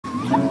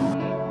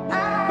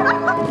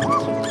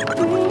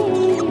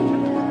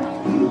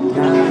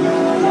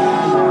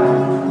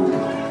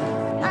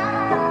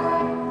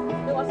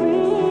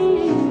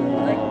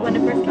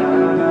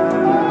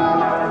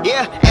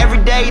Yeah,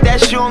 every day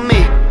that's you and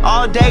me,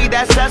 all day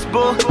that's us,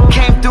 boo.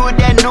 Came through with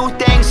that new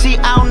thing, see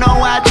I don't know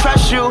why I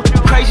trust you.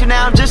 Crazy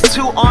now I'm just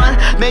too on,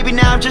 maybe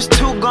now I'm just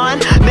too gone.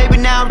 Maybe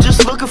now I'm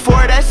just looking for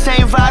that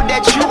same vibe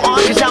that you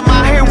on. Cause I'm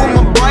out here with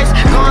my boys,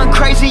 going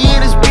crazy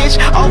in this bitch.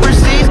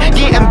 Overseas,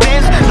 getting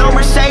Benz, no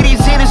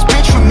Mercedes in this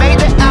bitch. We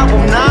made the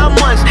album 9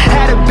 months,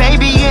 had a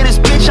baby in this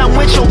bitch. I'm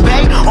with your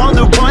babe, on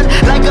the run,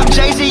 like I'm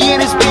Jay-Z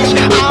in this bitch.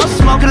 I don't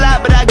smoke a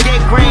lot but I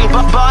get green,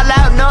 but ball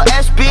out, no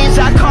SBs.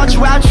 I caught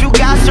you out, you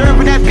got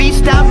serving that beat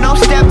stop, no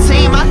step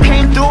team. I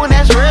came through and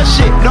that's real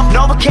shit. No,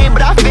 Novocaine,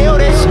 but I feel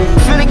this.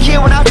 Feeling kid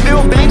when I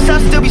feel banks,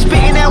 I still be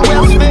spitting that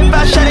Will Smith. If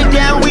I shut it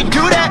down, we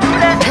do that.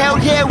 Hell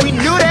yeah, we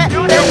knew that.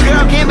 That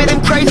girl gave me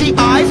them crazy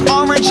eyes.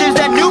 Orange is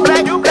that new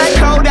black. Black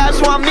cold out,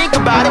 so I think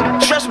about it.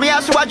 Trust me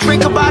out, so I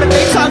drink about it.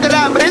 They talk a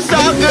lot, but it's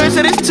all good,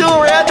 so it's too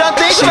real. Don't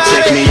think about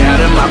it. She take me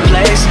out of my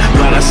place,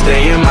 but I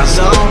stay in my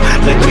zone.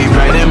 Look me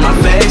right in my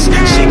face,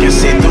 she can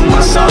see through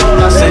my soul.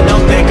 I said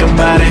don't think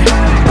about it.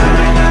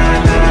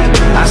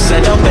 I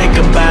said don't think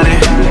about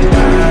it.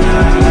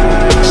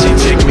 She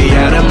took me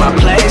out of my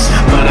place,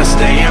 but I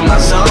stay in my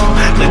zone.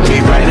 Look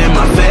me right in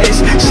my face,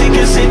 she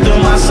can see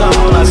through my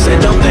soul. I said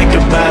don't think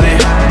about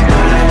it.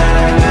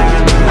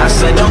 I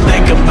said don't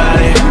think about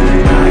it.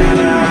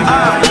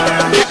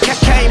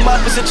 Came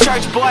up as a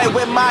church boy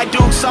with my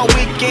dukes on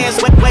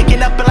weekends.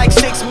 Waking up at like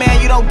 6,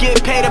 man, you don't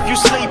get paid if you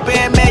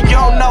sleepin'. Man, you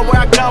don't know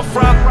where I come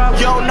from,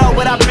 you don't know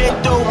what I've been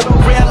through.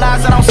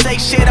 Realize I don't say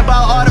shit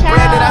about all the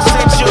bread that I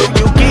sent you.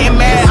 You getting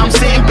mad, I'm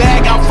sitting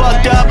back, I'm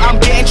fucked up, I'm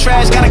getting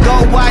trash. Gotta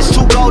go watch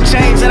 2 gold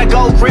chains and I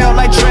go real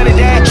like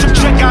Trinidad.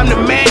 Trick, I'm the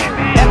man,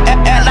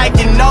 act like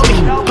you know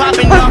me.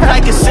 Popping off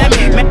like a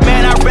semi,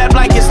 man, I rap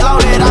like it's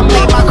loaded. I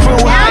make my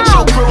crew hide,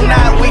 your crew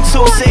not. We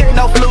too sick,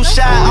 no flu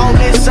shot on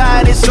this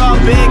side. It's all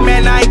big,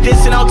 man, I ain't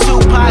dissing on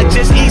Tupac.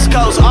 Just East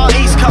Coast, all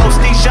East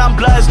Coast. These young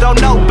bloods don't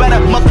know better.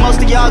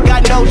 Most of y'all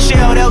got no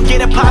chill, they'll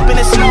get it poppin'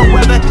 in snow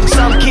weather.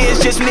 Some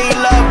kids just need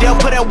love, they'll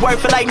put in work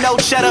for like no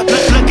cheddar.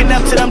 Looking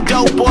up to them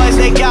dope boys,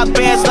 they got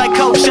bands like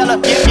Coachella.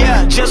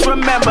 Yeah, just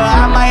remember,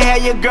 I might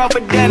have your girl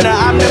for dinner.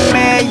 I'm the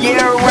man year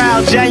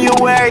round,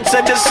 January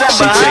to December.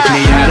 She take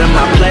me out of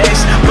my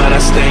place, but I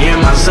stay in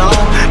my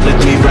zone. Look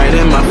me right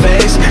in my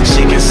face,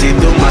 she can see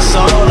through my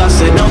soul. I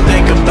said don't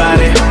think about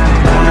it.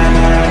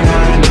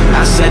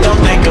 I said don't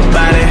think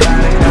about it.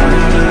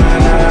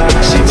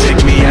 She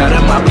took me out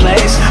of my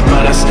place,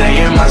 but I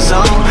stay in my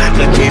zone.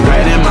 Look me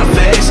right in my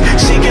face,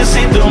 she can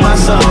see through my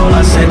soul.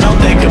 I said don't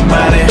think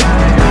about it.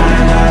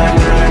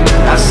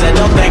 I said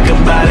don't think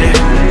about it.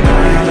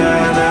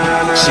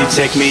 She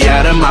take me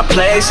out of my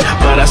place,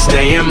 but I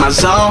stay in my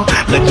zone.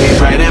 Look me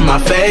right in my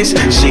face,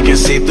 she can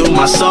see through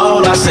my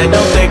soul. I said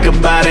don't think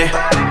about it.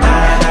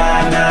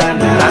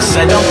 I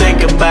said don't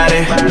think about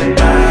it.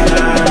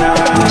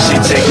 She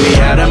take me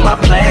out of my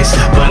place,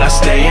 but I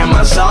stay in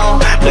my zone.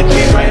 Look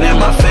me right in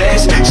my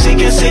face, she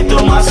can see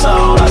through my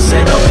soul. I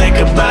said don't think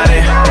about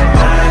it.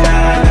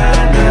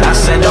 I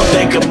said don't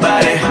think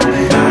about it.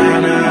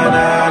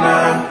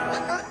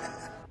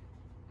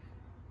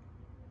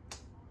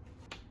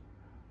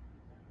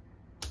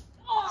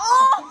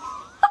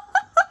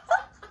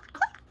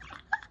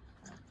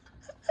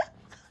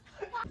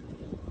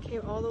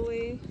 Came all the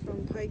way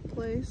from Pike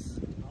Place.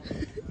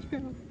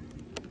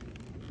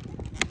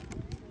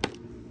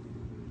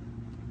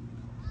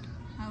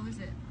 How was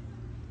it?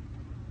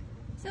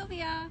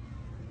 Silvia!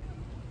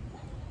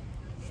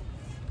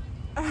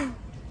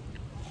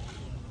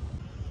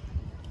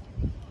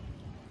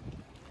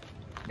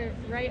 They're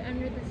right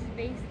under the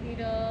Space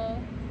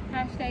Needle.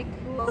 Hashtag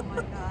cool. Oh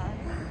my god.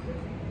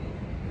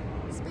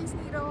 Space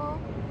Needle.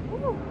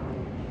 Woo!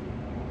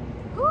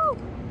 Woo!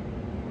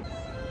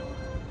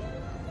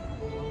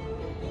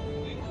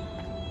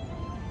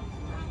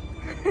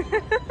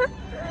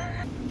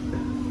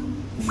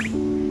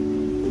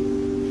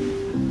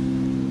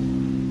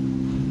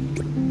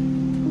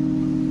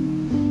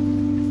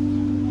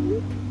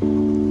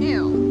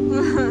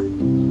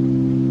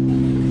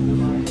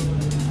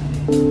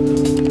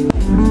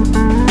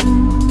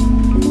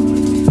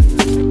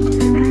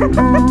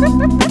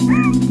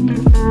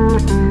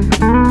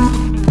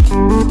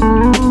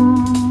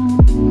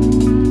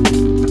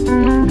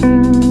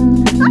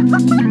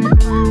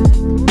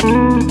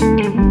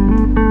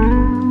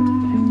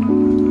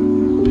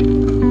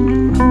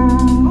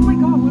 Oh my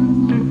god,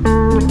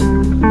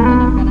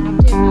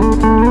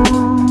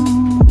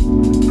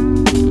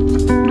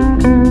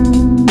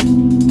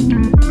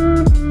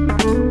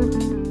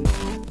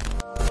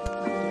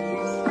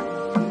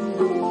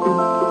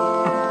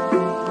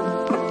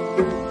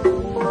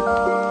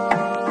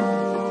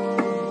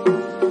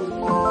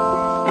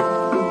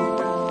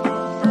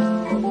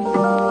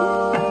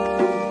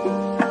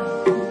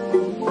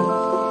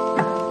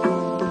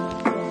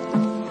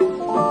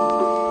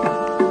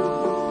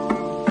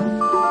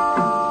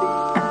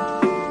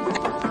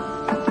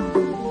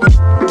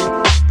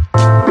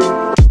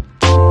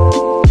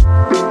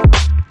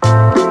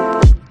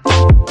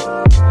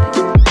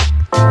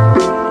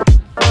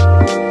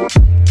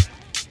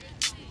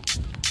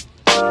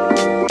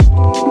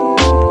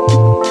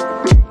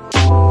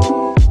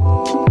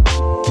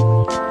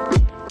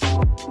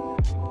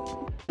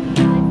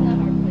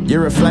 Your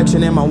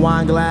reflection in my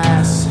wine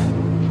glass.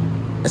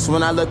 It's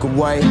when I look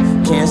away.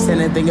 Can't stand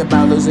and think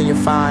about losing your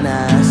fine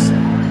ass.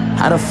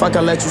 How the fuck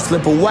I let you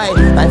slip away?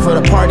 Life for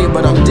the party,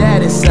 but I'm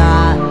dead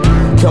inside.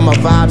 Kill my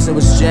vibes, it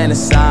was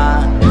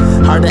genocide.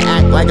 Hard to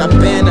act like I've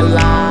been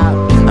alive.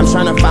 I'm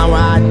trying to find where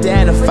I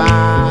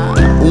identify.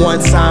 One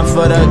time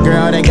for the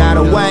girl that got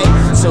away.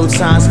 2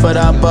 times for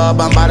the bub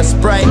I'm about to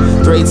spray.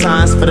 3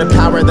 times for the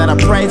power that I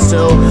pray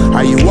to.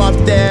 Are you up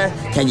there?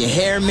 Can you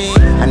hear me?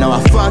 I know I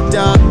fucked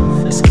up,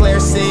 it's clear,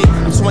 see.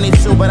 I'm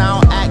 22 but I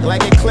don't act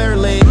like it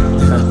clearly.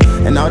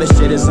 And all this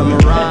shit is a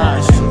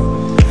mirage.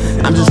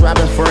 I'm just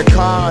rapping for a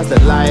cause. The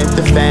life,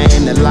 the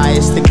fame, the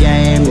lights, the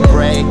game. We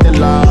break the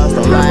laws,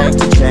 don't like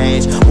to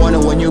change. Wanna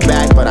win you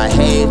back, but I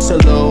hate to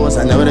lose.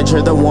 I know that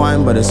you're the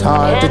one, but it's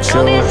hard to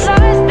choose.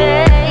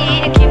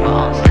 Keep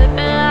on slipping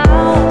out.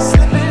 I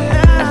said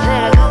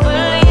I don't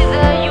believe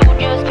that you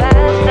just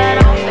passed that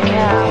off the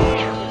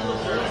couch.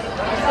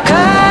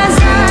 'Cause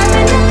I've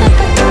been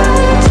nothing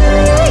but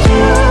good to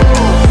you,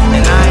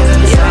 and I ain't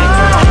the same.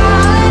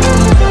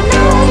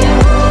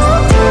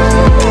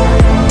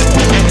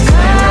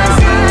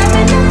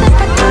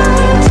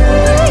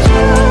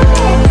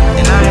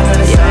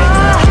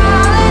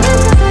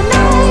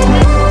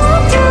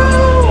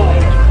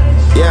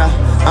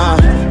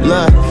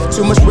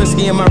 Too much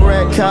whiskey in my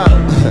red cup.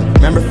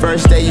 Remember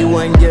first day you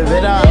wouldn't give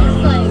it up.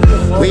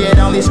 We had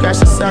only scratched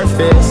the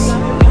surface,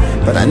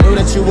 but I knew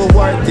that you were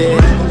worth it.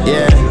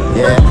 Yeah,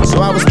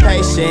 so I was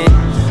patient.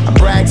 I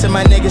bragged to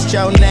my niggas,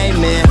 Joe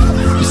name it.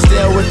 I'm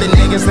still with the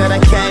niggas that I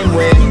came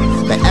with.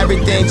 But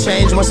everything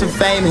changed once the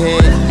fame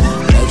hit.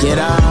 Make it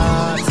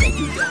up, take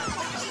you down.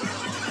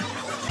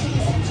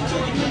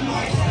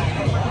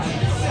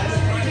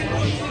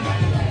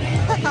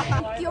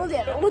 丢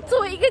脸了！我作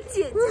为一个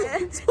姐姐，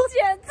竟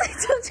然醉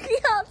成这个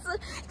样子，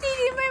弟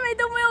弟妹妹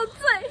都没有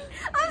醉。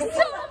I'm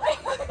sorry.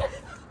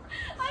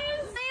 I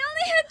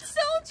only had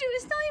soju.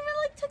 It's not even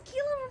like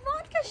tequila or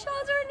vodka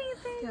shots or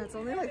anything. Yeah, it's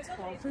only like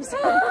 12%.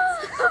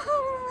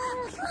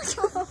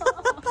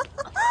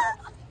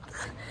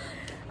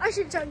 I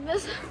should chug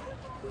this.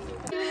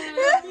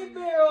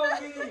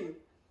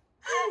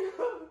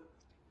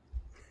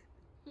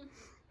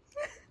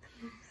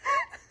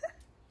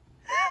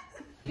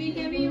 We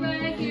can be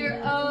right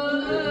here.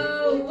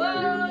 Oh, whoa.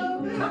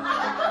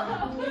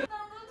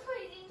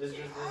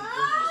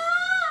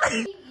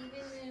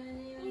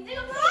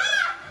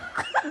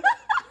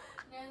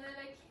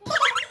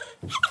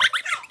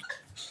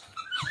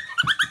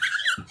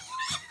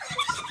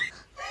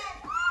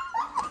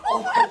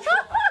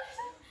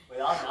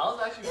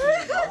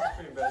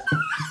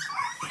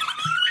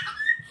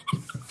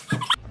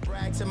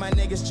 To my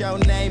niggas, Joe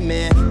name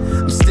it.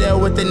 I'm still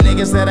with the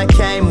niggas that I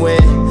came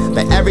with.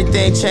 But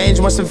everything changed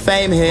once the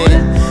fame hit.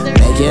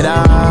 Make it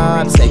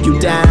up, take you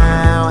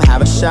down,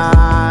 have a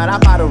shot, I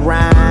bought a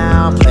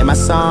round, play my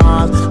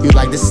song, you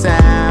like the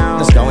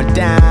sound. It's going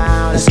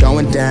down, it's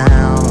going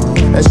down.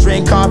 Let's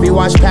drink coffee,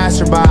 watch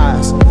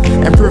passerbys,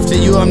 and prove to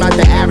you I'm not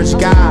the average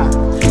guy.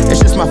 It's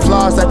just my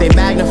flaws that they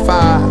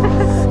magnify,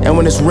 and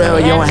when it's real,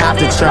 you don't have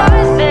to try.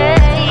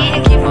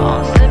 Keep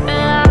on slipping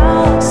out.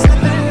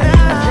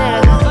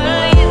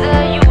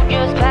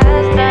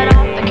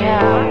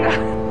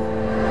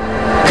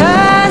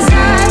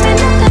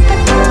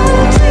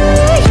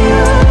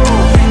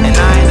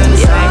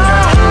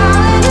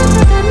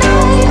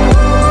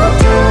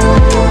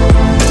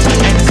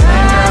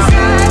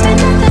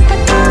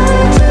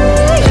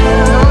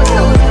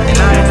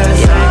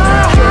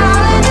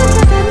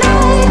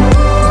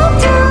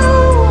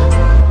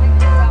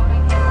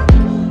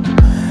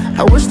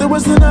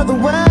 Was another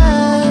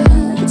way.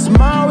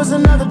 Tomorrow is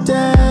another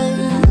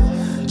day.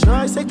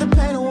 Drugs take the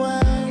pain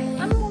away.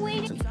 I'm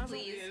waiting.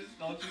 Please.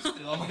 Don't you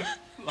steal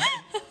my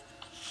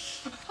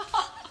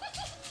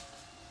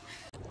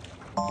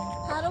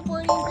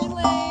Paddleboarding Green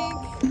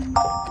Lake.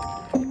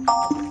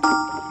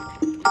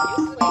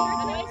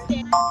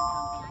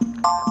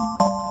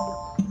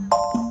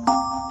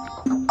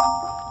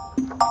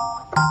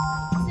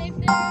 Safe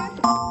there.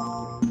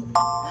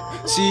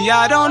 See,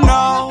 I don't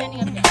know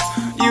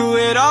you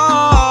at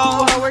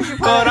all,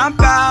 but I'm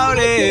bout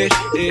it.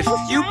 If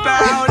you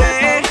bout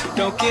it,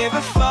 don't give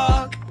a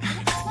fuck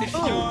if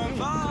you're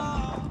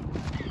involved.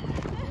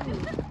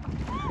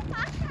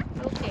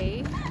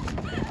 Okay.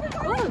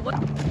 Oh, what?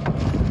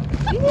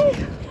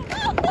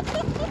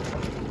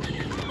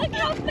 Look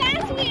how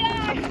fast we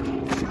are!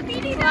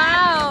 Speeding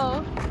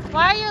wow!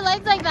 Why are your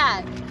legs like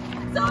that?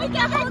 So we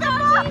can hold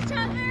on to each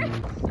other.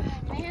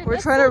 Man, We're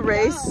trying to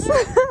race.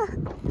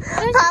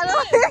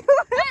 Paddling.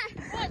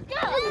 Let's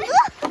go!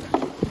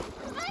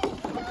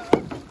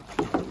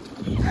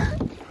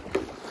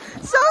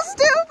 So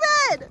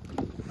stupid!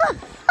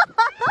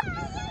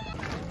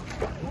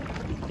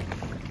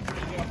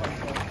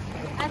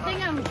 I think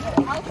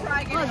I'll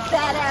try again.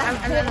 Badass. I'm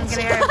gonna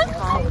get her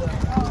involved.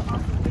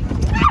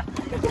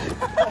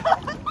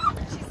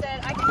 She said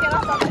I can get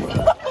off on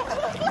this.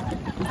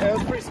 That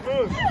was pretty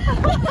smooth.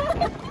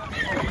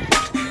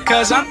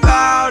 Cause I'm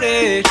bout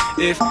it,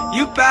 if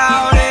you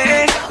bout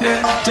it,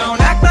 yeah. Don't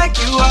act like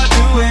you are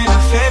doing a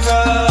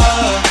favor.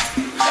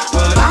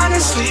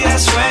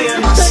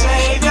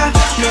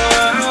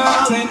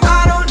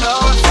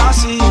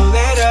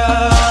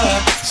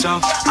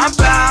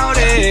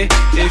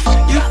 if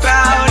you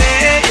bout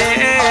it,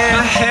 yeah.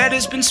 My head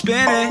has been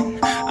spinning,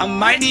 I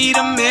might need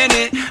a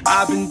minute.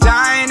 I've been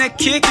dying to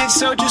kick it,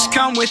 so just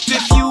come with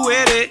if you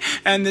with it.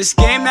 And this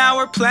game that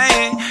we're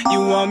playing, you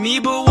want me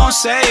but won't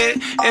say it.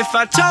 If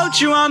I told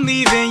you I'm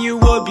leaving, you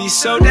would be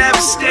so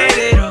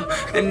devastated.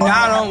 And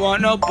I don't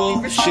want no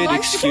bullshit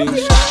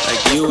excuse,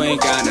 like you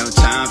ain't got no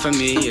time for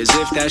me, as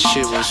if that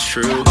shit was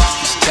true.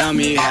 Just tell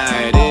me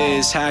how it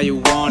is, how you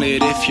want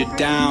it. If you're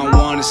down,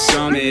 wanna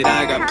summit,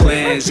 I got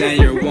plans and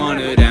you're one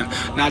of them.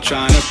 Not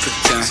trying to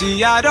pretend.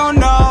 See, I don't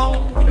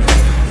know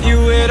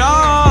you at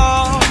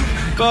all,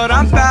 but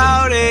I'm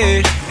bout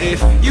it.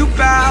 If you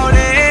bout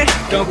it,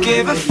 don't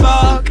give a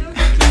fuck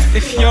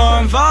if you're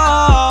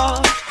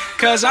involved,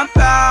 cause I'm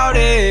bout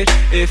it.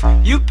 If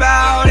you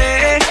bout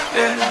it,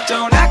 yeah.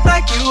 Don't act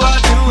like you are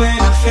doing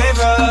a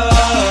favor,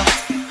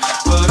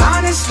 but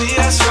honestly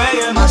I swear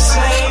you're my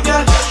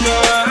savior,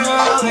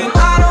 girl. And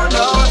I don't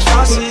know if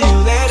I'll see you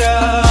later,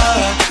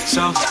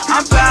 so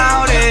I'm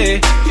bout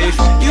it. If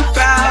you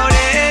bout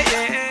it,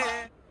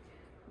 yeah.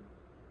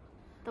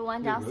 The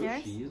one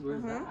downstairs?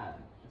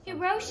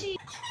 Hiroshi.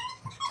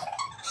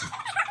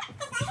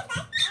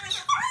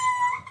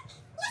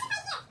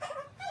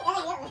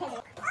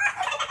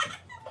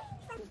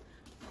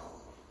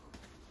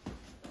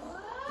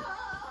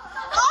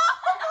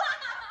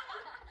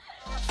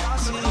 I'll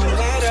see you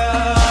later,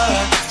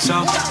 so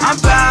I'm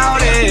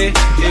bout it.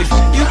 If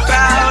you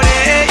bout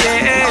it,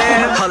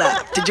 yeah. Hold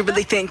up, did you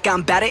really think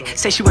I'm bout it?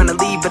 Say she wanna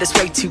leave, but it's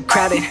way too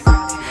crowded.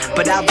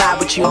 But I'll vibe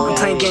with you, I'm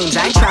playing games,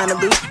 I ain't trying to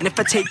lose. And if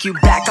I take you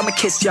back, I'ma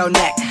kiss your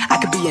neck. I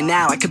could be your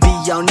now, I could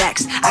be your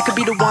next. I could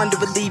be the one to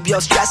relieve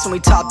your stress. When we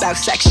talk about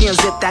sex, she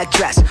unzip that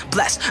dress.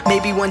 Bless,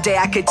 maybe one day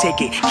I could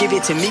take it. Give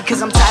it to me,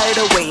 cause I'm tired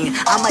of waiting.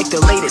 I'm like the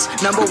latest,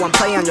 #1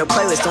 play on your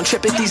playlist. Don't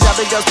trip if these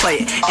other girls play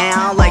it. And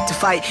I don't like to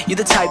fight, you're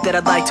the type that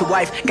I'd like to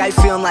wife. Guy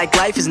feeling like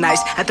life is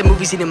nice, at the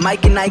movies eating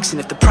Mike and Ike's. And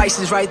if the price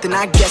is right, then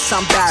I guess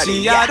I'm bout it.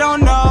 See, I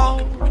don't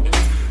know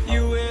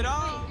you at all.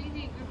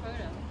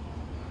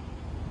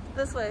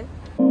 This way.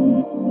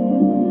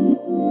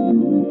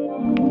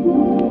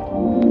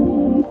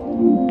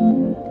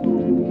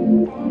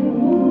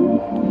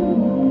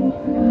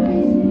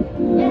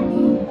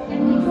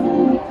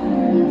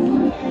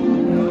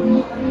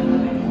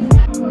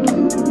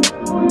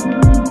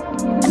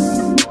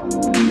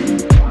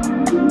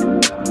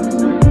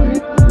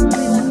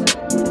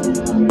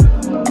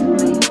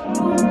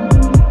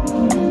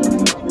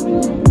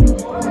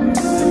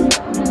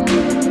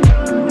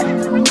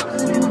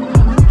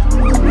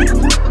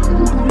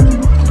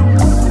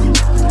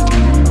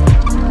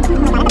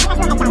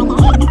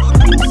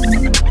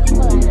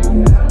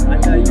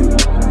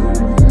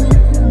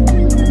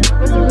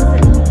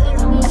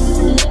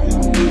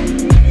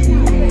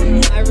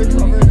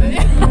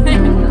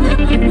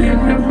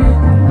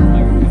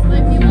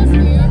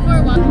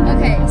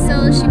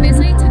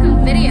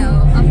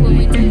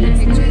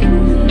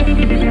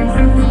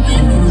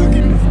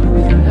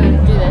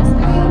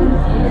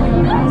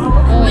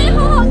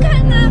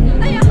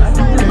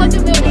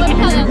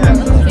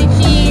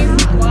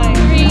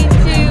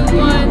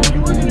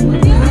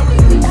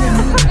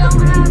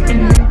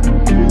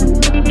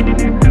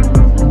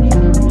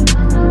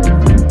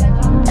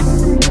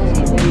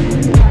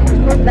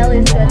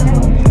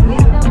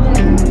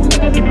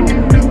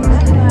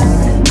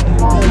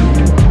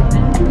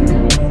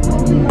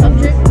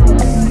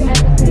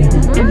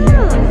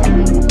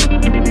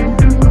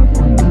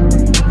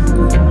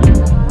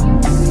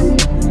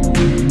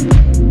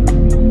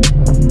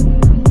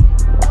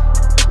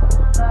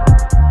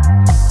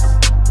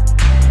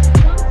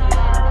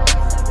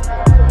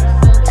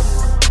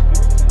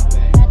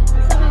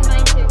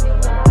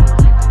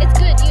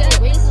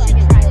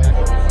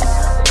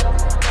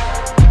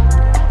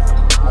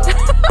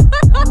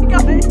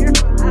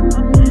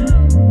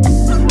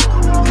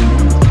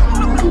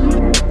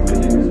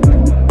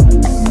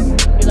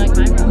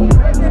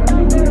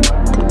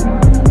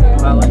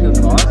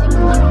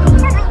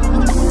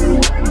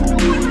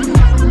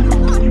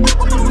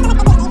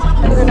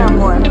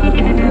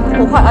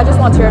 I just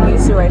want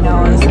tiramisu right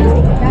now,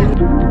 honestly.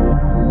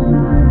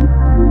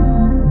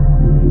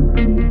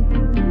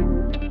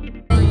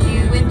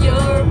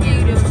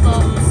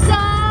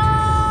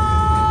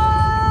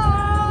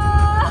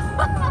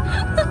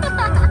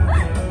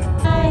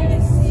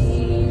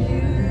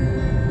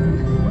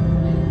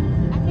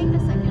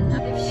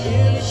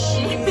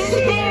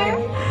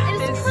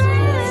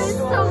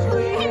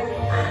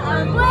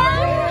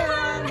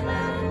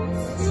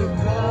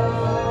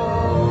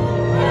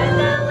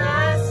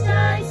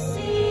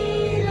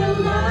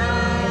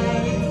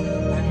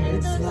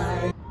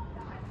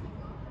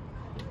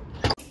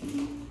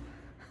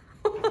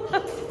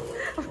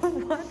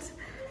 What?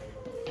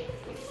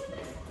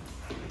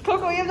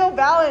 Coco, you have no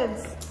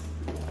balance.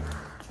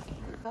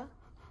 Huh?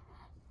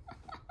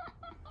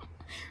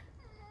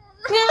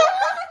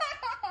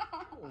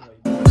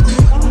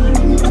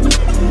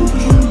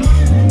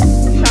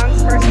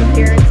 Sean's first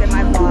appearance in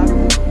my vlog.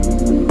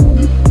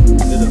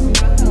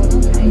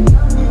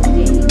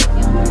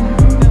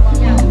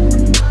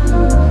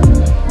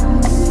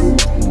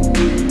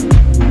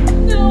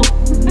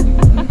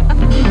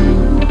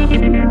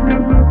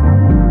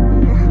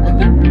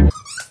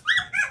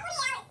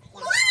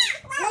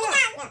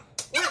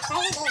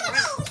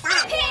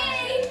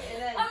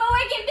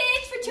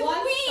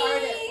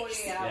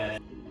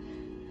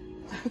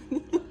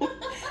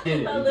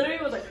 literally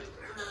was like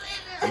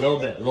a little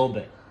bit, a little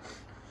bit.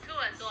 吐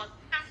很多，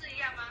上次一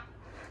样吗？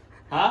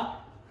 Huh?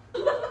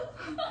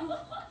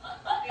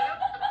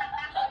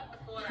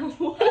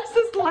 What is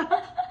this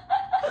laugh?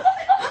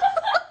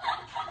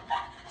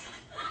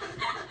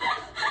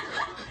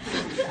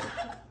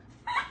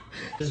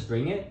 Just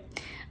bring it?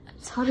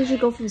 So how did you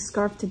go from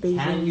scarf to baby?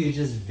 Can't you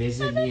just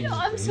visit me and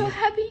just I'm bring so it?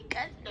 happy you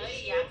guys.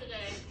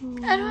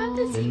 I don't have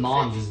to see Then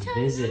mom, first just time.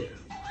 visit.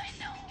 I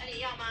know.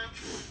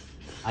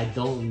 I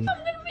don't. I'm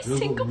gonna be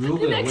single for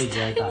the next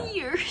 10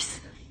 years.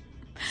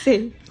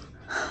 See.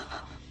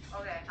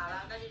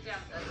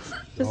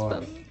 Just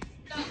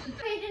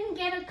I didn't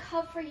get a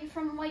cup for you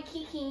from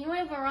Waikiki， 因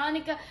为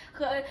Veronica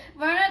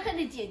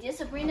的姐姐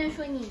Sabrina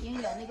说你已经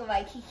有那个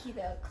Waikiki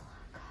的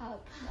cup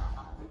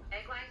了。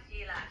没关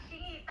系啦，心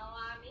意到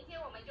啊，明天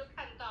我们就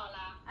看到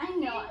啦。I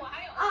know.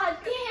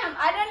 Damn!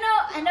 I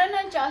don't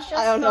know Joshua's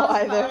I don't know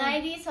either. phone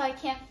ID, so I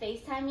can't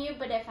FaceTime you.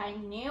 But if I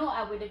knew,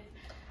 I would have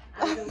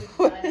done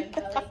it.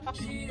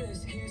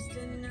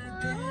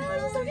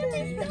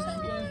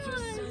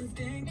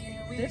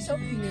 They're so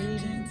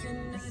cute.